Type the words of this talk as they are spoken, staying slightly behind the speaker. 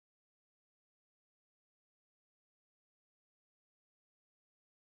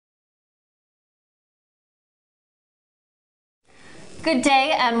Good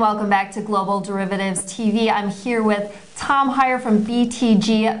day and welcome back to Global Derivatives TV. I'm here with Tom Hyer from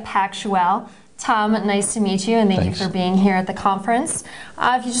BTG Pactual. Tom, nice to meet you and thank you for being here at the conference.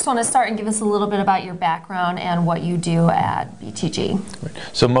 If you just want to start and give us a little bit about your background and what you do at BTG.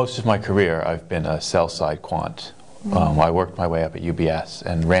 So most of my career I've been a sell-side quant. I worked my way up at UBS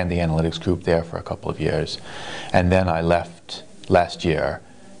and ran the analytics group there for a couple of years. And then I left last year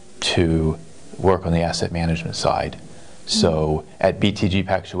to work on the asset management side. So at BTG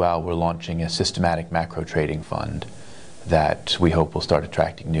Pactual, we're launching a systematic macro trading fund that we hope will start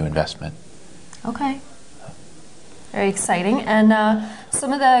attracting new investment. Okay. Very exciting. And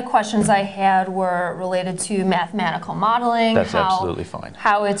some of the questions I had were related to mathematical modeling. That's absolutely fine.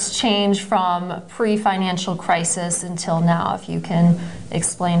 How it's changed from pre-financial crisis until now, if you can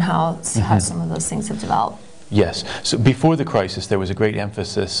explain how some of those things have developed. Yes. So before the crisis, there was a great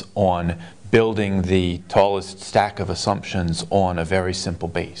emphasis on building the tallest stack of assumptions on a very simple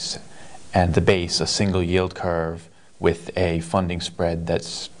base. And the base, a single yield curve with a funding spread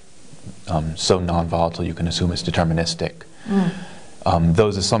that's so non-volatile you can assume it's deterministic.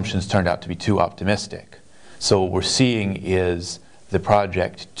 Those assumptions turned out to be too optimistic. So what we're seeing is the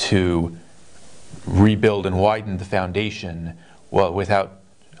project to rebuild and widen the foundation, well,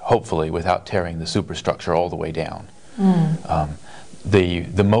 hopefully without tearing the superstructure all the way down.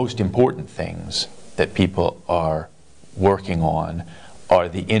 The most important things that people are working on are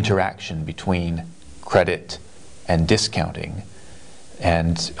the interaction between credit and discounting,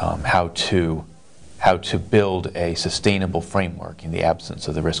 and how to build a sustainable framework in the absence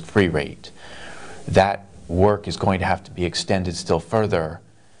of the risk-free rate. That work is going to have to be extended still further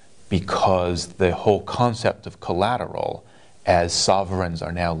because the whole concept of collateral, as sovereigns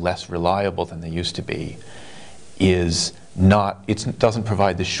are now less reliable than they used to be, it doesn't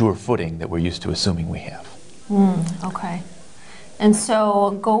provide the sure footing that we're used to assuming we have. Okay. And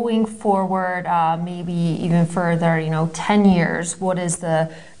so going forward, maybe even further, 10 years, what is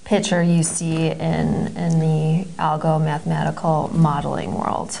the picture you see in the algo mathematical modeling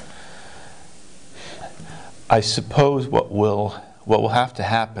world? I suppose what will have to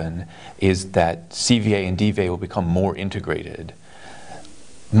happen is that CVA and DVA will become more integrated.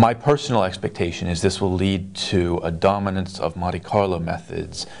 My personal expectation is this will lead to a dominance of Monte Carlo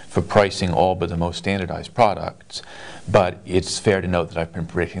methods for pricing all but the most standardized products, but it's fair to note that I've been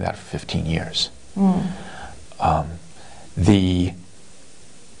predicting that for 15 years. The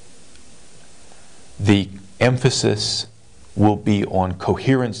emphasis will be on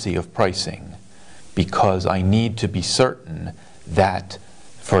coherency of pricing because I need to be certain that,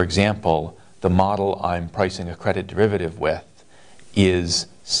 for example, the model I'm pricing a credit derivative with is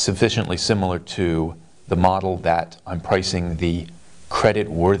sufficiently similar to the model that I'm pricing the credit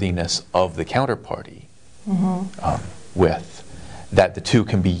worthiness of the counterparty with, that the two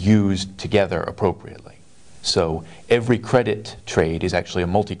can be used together appropriately. So every credit trade is actually a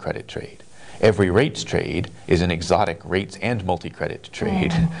multi-credit trade. Every rates trade is an exotic rates and multi-credit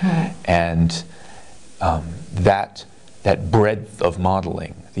trade. And that breadth of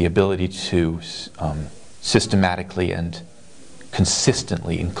modeling, the ability to systematically and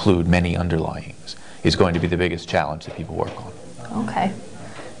consistently include many underlyings, is going to be the biggest challenge that people work on. Okay.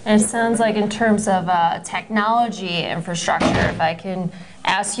 And it sounds like in terms of technology infrastructure, if I can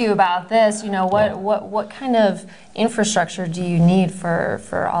ask you about this, what kind of infrastructure do you need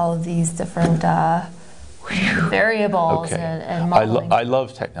for all of these different variables and modeling? I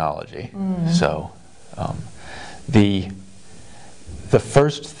love technology. So the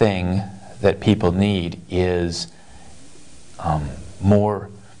first thing that people need is more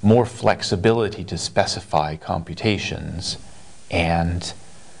flexibility to specify computations, and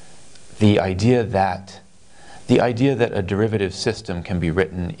the idea that a derivative system can be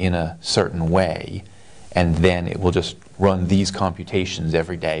written in a certain way and then it will just run these computations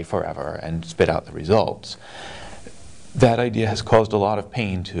every day forever and spit out the results. That idea has caused a lot of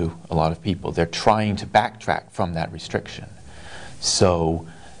pain to a lot of people. They're trying to backtrack from that restriction. So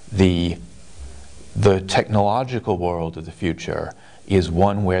the technological world of the future is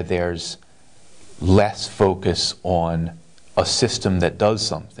one where there's less focus on a system that does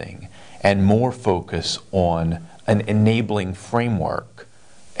something and more focus on an enabling framework.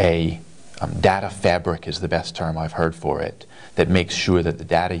 A data fabric is the best term I've heard for it, that makes sure that the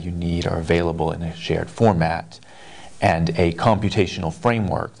data you need are available in a shared format, and a computational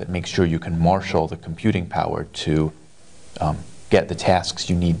framework that makes sure you can marshal the computing power to get the tasks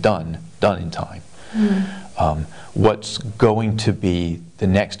you need done in time. What's going to be the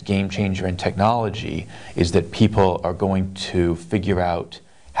next game changer in technology is that people are going to figure out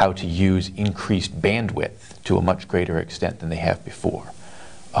how to use increased bandwidth to a much greater extent than they have before.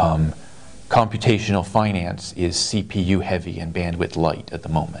 Computational finance is CPU heavy and bandwidth light at the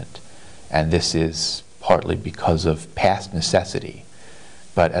moment, and this is partly because of past necessity.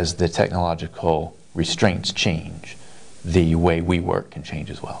 But as the technological restraints change, the way we work can change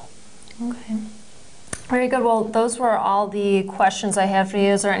as well. Okay. Very good. Well, those were all the questions I had for you.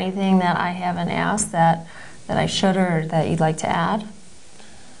 Is there anything that I haven't asked that I should or that you'd like to add?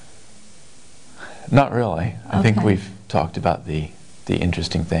 Not really. I think we've talked about the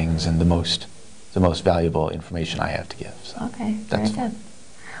interesting things and the most valuable information I have to give. So okay, very good.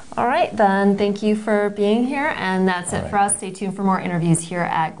 All right, then thank you for being here, and that's it for us. Stay tuned for more interviews here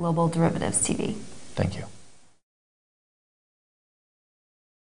at Global Derivatives TV. Thank you.